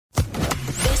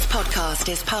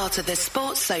podcast is part of the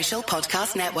Sports Social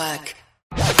Podcast Network.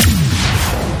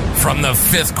 From the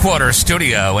Fifth Quarter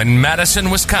Studio in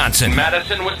Madison, Wisconsin,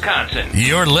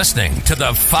 you're listening to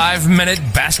the 5-Minute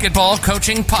Basketball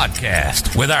Coaching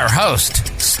Podcast with our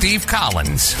host, Steve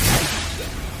Collins.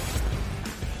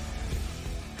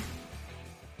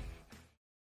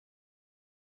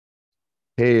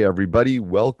 Hey, everybody.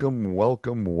 Welcome.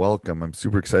 I'm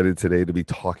super excited today to be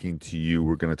talking to you.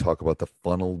 We're going to talk about the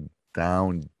funnel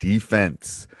down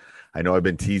defense. I know I've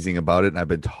been teasing about it and I've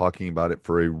been talking about it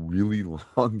for a really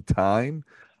long time.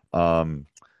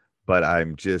 But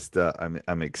I'm just,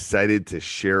 I'm excited to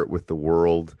share it with the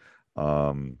world.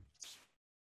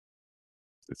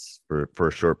 It's for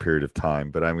a short period of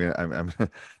time, but I'm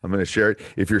gonna share it.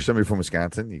 If you're somebody from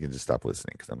Wisconsin, you can just stop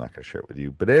listening because I'm not gonna share it with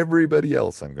you. But everybody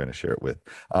else, I'm going to share it with.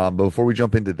 But before we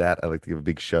jump into that, I'd like to give a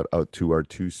big shout out to our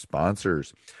two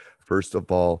sponsors. First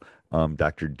of all,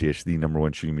 Dr. Dish, the number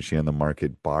one shooting machine on the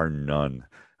market, bar none.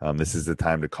 This is the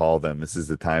time to call them. This is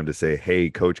the time to say, "Hey,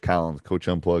 Coach Collins, Coach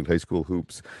Unplugged, High School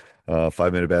Hoops,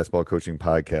 5-Minute Basketball Coaching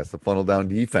Podcast, the Funnel Down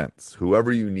Defense."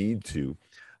 Whoever you need to.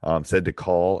 Said to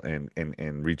call and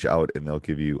reach out, and they'll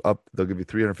give you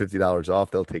 $350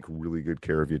 off. They'll take really good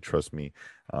care of you. Trust me.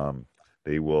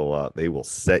 They will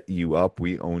set you up.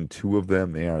 We own two of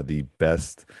them. They are the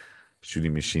best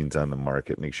shooting machines on the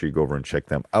market. Make sure you go over and check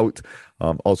them out.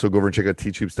 Also go over and check out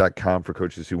teachhoops.com for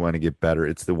coaches who want to get better.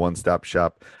 It's the one-stop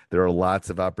shop. There are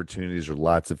lots of opportunities or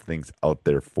lots of things out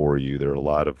there for you. There are a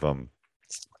lot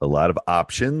of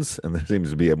options, and there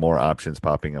seems to be more options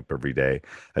popping up every day.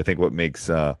 I think what makes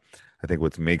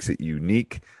it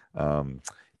unique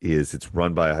is it's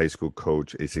run by a high school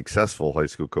coach, a successful high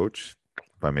school coach,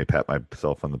 if I may pat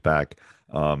myself on the back,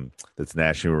 that's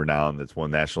nationally renowned, that's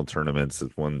won national tournaments,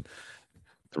 that's won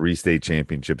 3 state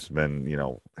championships,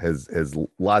 has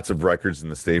lots of records in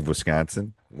the state of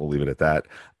Wisconsin. We'll leave it at that.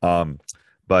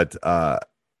 But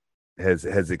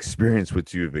has experience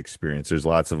what you have experienced. There's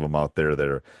lots of them out there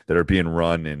that are being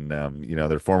run, and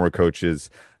they're former coaches,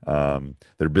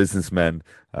 they're businessmen,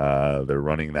 they're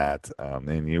running that,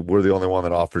 and we're the only one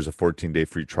that offers a 14-day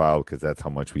free trial because that's how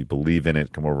much we believe in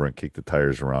it. Come over and kick the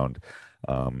tires around,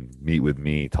 meet with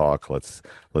me, talk. Let's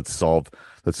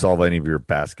solve any of your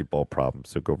basketball problems.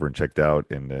 So go over and check it out,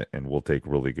 and we'll take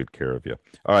really good care of you.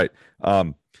 All right.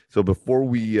 So before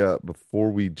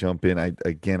we jump in,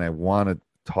 I want to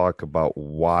talk about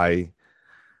why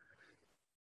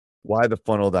the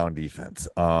funnel down defense.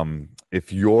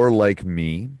 If you're like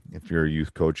me, if you're a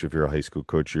youth coach, if you're a high school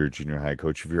coach, you're a junior high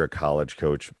coach, if you're a college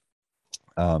coach,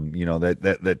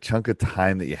 that chunk of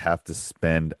time that you have to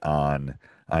spend on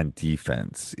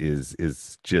defense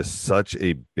is just such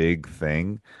a big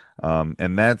thing.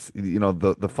 And that's,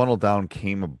 the funnel down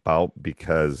came about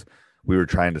because we were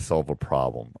trying to solve a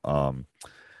problem.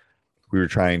 We were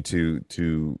trying to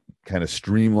kind of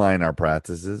streamline our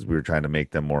practices. We were trying to make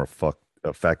them more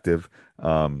effective.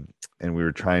 And we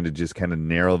were trying to just kind of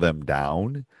narrow them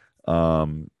down.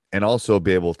 And also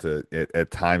be able to, at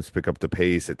times, pick up the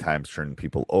pace, at times turn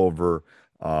people over.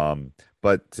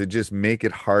 But to just make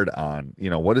it hard on,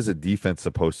 what is a defense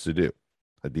supposed to do?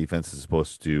 A defense is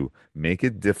supposed to make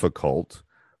it difficult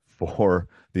for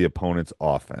the opponent's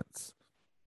offense.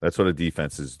 That's what a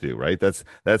defenses do, right? That's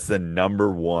the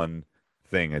number one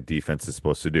thing a defense is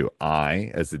supposed to do.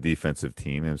 I, as the defensive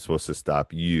team, am supposed to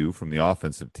stop you from the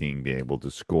offensive team being able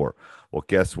to score. Well,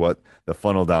 guess what? The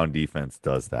funnel down defense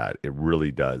does that. It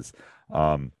really does.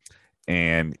 And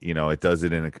it does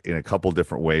it in a couple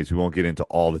different ways. We won't get into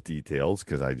all the details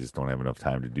because I just don't have enough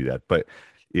time to do that. But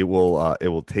it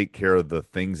will take care of the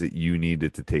things that you need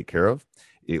it to take care of.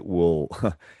 It will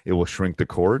shrink the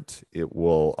court. It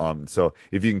will so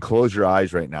if you can close your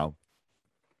eyes right now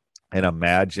and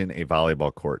imagine a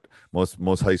volleyball court.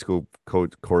 Most high school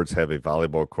courts have a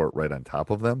volleyball court right on top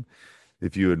of them.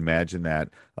 If you imagine that,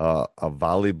 a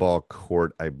volleyball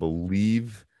court, I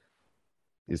believe,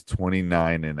 is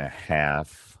 29 and a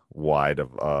half wide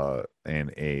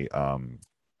and a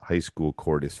high school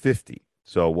court is 50.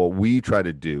 So what we try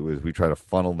to do is we try to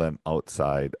funnel them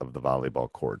outside of the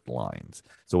volleyball court lines.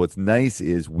 So what's nice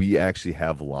is we actually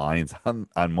have lines on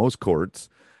most courts.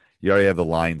 You already have the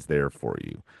lines there for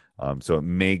you. So it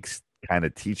makes kind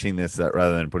of teaching this, that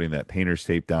rather than putting that painter's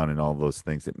tape down and all those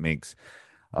things, it makes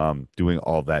doing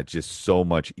all that just so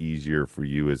much easier for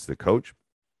you as the coach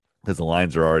because the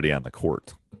lines are already on the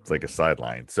court. It's like a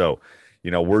sideline. So,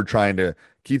 we're trying to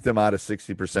keep them out of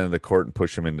 60% of the court and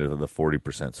push them into the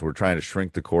 40%. So we're trying to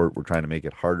shrink the court. We're trying to make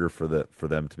it harder for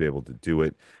them to be able to do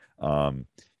it.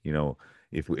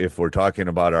 If we're talking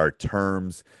about our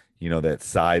terms, that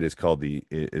side is called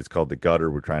the gutter.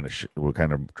 We're kind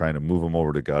of trying to move them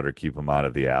over to gutter, keep them out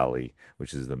of the alley,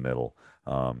 which is the middle,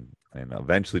 and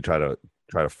eventually try to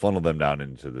funnel them down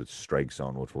into the strike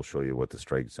zone, which will show you what the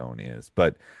strike zone is.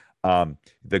 But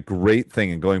the great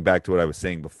thing, and going back to what I was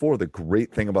saying before, the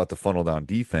great thing about the funnel down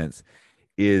defense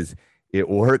is it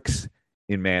works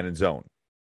in man and zone.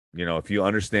 If you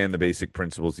understand the basic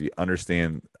principles, you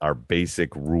understand our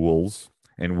basic rules.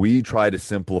 And we try to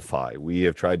simplify. We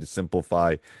have tried to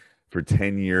simplify for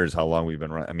 10 years how long we've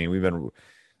been running. I mean, we've been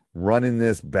running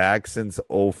this back since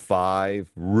 05,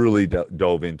 really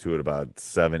dove into it about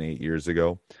 7-8 years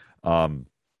ago.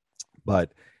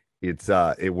 But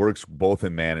it works both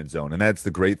in man and zone. And that's the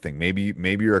great thing. Maybe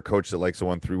you're a coach that likes a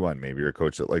 1-3-1. Maybe you're a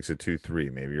coach that likes a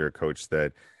 2-3. Maybe you're a coach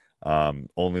that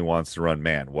only wants to run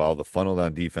man. Well, the funnel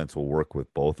down defense will work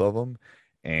with both of them.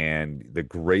 And the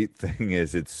great thing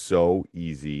is it's so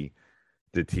easy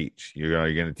to teach. You're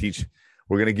going to teach.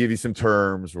 We're going to give you some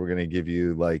terms. We're going to give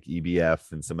you like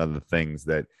EBF and some other things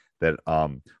that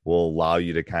will allow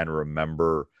you to kind of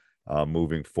remember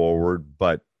moving forward.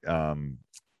 But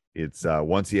it's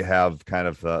once you have kind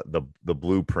of the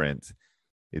blueprint,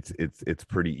 it's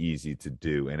pretty easy to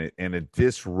do, and it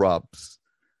disrupts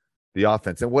the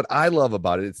offense. And what I love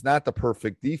about it, it's not the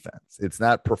perfect defense. It's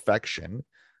not perfection.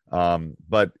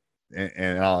 But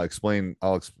I'll explain. I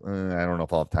don't know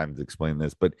if I'll have time to explain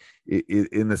this, but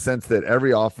in the sense that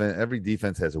every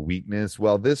defense has a weakness.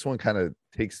 Well, this one kind of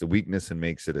takes the weakness and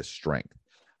makes it a strength.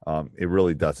 It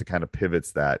really does. It kind of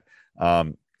pivots that,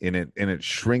 and it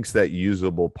shrinks that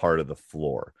usable part of the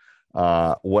floor.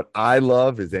 What I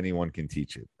love is anyone can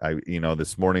teach it.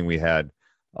 This morning we had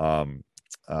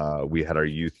our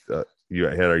youth. You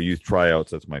had our youth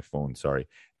tryouts. That's my phone. Sorry.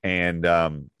 And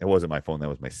it wasn't my phone, that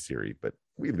was my Siri, but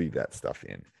we leave that stuff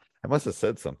in. I must have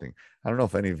said something. I don't know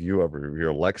if any of you ever, your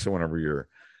Alexa, whenever you're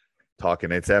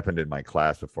talking, it's happened in my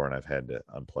class before and I've had to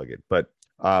unplug it. But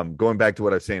going back to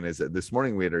what I was saying is that this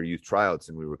morning we had our youth tryouts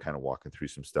and we were kind of walking through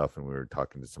some stuff and we were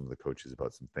talking to some of the coaches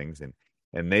about some things.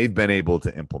 And they've been able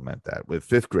to implement that with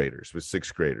 5th graders, with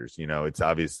 6th graders. It's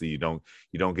obviously you don't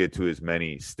get to as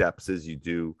many steps as you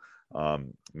do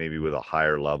maybe with a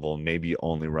higher level. Maybe you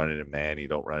only run it in man, you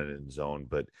don't run it in zone,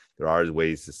 but there are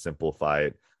ways to simplify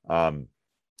it.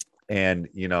 And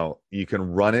you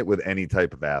can run it with any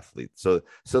type of athlete. So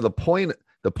the point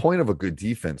of a good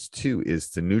defense too is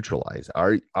to neutralize.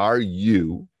 Are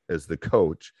you as the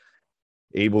coach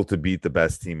able to beat the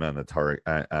best team on the target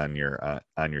on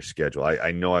your schedule?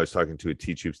 I know I was talking to a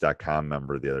teachhoops.com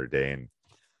member the other day, and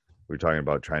we were talking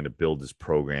about trying to build this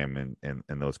program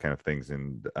and those kind of things.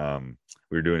 And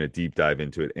we were doing a deep dive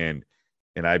into it. And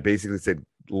I basically said,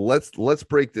 let's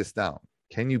break this down.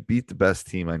 Can you beat the best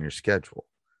team on your schedule?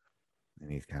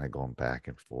 And he's kind of going back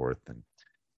and forth.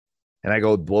 And I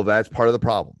go, well, that's part of the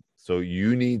problem. So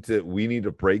we need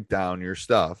to break down your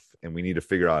stuff and we need to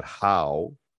figure out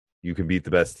how you can beat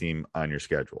the best team on your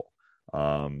schedule.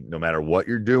 No matter what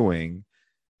you're doing,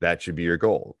 that should be your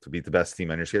goal, to beat the best team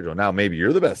on your schedule. Now, maybe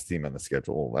you're the best team on the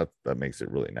schedule. That makes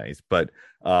it really nice. But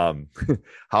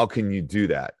how can you do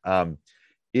that?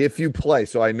 If you play,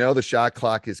 so I know the shot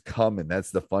clock is coming. That's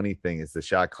the funny thing, is the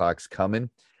shot clock's coming.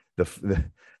 The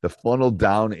funnel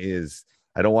down is,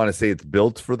 I don't want to say it's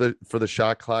built for the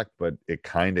shot clock, but it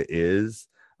kind of is.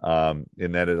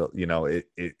 In that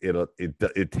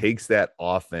it takes that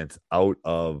offense out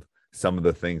of some of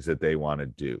the things that they want to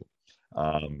do.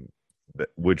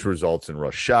 Which results in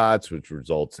rush shots, which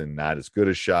results in not as good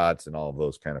as shots and all of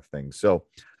those kind of things. So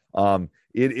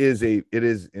it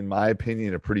is, in my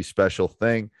opinion, a pretty special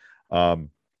thing.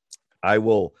 I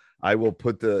will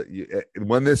put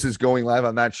when this is going live,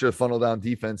 I'm not sure funnel down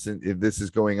defense, and if this is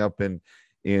going up in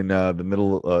the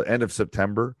middle, end of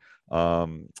September.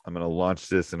 I'm going to launch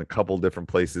this in a couple different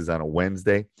places on a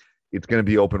Wednesday. It's going to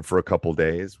be open for a couple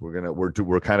days.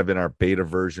 We're kind of in our beta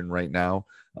version right now.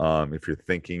 If you're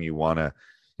thinking you want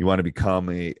to become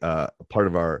a part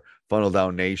of our Funnel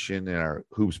Down Nation and our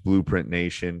Hoops Blueprint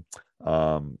Nation,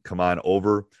 come on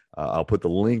over. I'll put the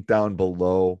link down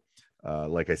below.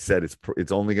 Like I said,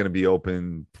 it's only going to be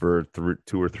open for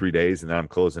 2 or 3 days, and then I'm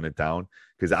closing it down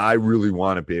because I really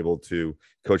want to be able to.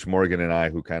 Coach Morgan and I,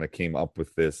 who kind of came up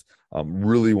with this,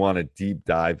 really want to deep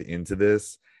dive into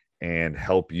this and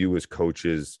help you as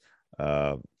coaches,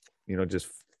 just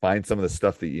find some of the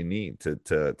stuff that you need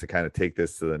to kind of take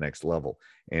this to the next level.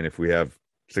 And if we have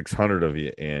 600 of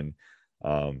you in,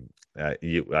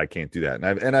 I can't do that.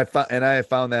 And I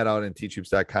found that out in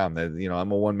teachhoops.com that,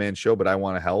 I'm a one-man show, but I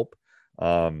want to help.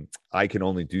 I can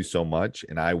only do so much,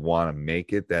 and I want to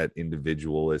make it that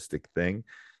individualistic thing.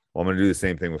 Well, I'm going to do the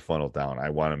same thing with Funnel Down. I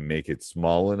want to make it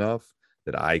small enough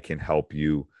that I can help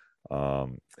you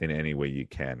in any way you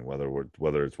can,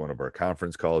 whether it's one of our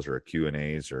conference calls or a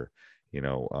Q&As, or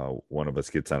one of us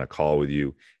gets on a call with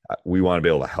you. We want to be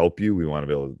able to help you. We want to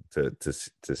be able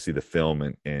to see the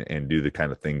film and do the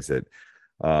kind of things that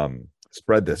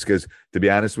spread this. Because to be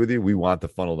honest with you, we want the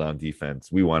funnel down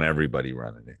defense. We want everybody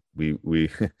running it.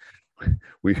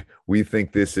 We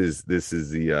think this is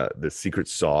the secret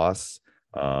sauce.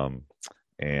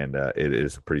 And it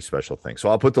is a pretty special thing. So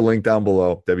I'll put the link down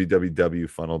below,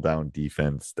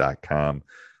 www.funneldowndefense.com.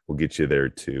 We'll get you there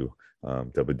too.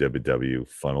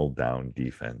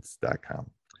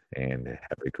 www.funneldowndefense.com. And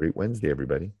have a great Wednesday,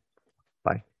 everybody.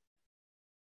 Bye.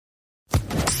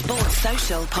 Sports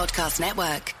Social Podcast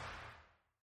Network.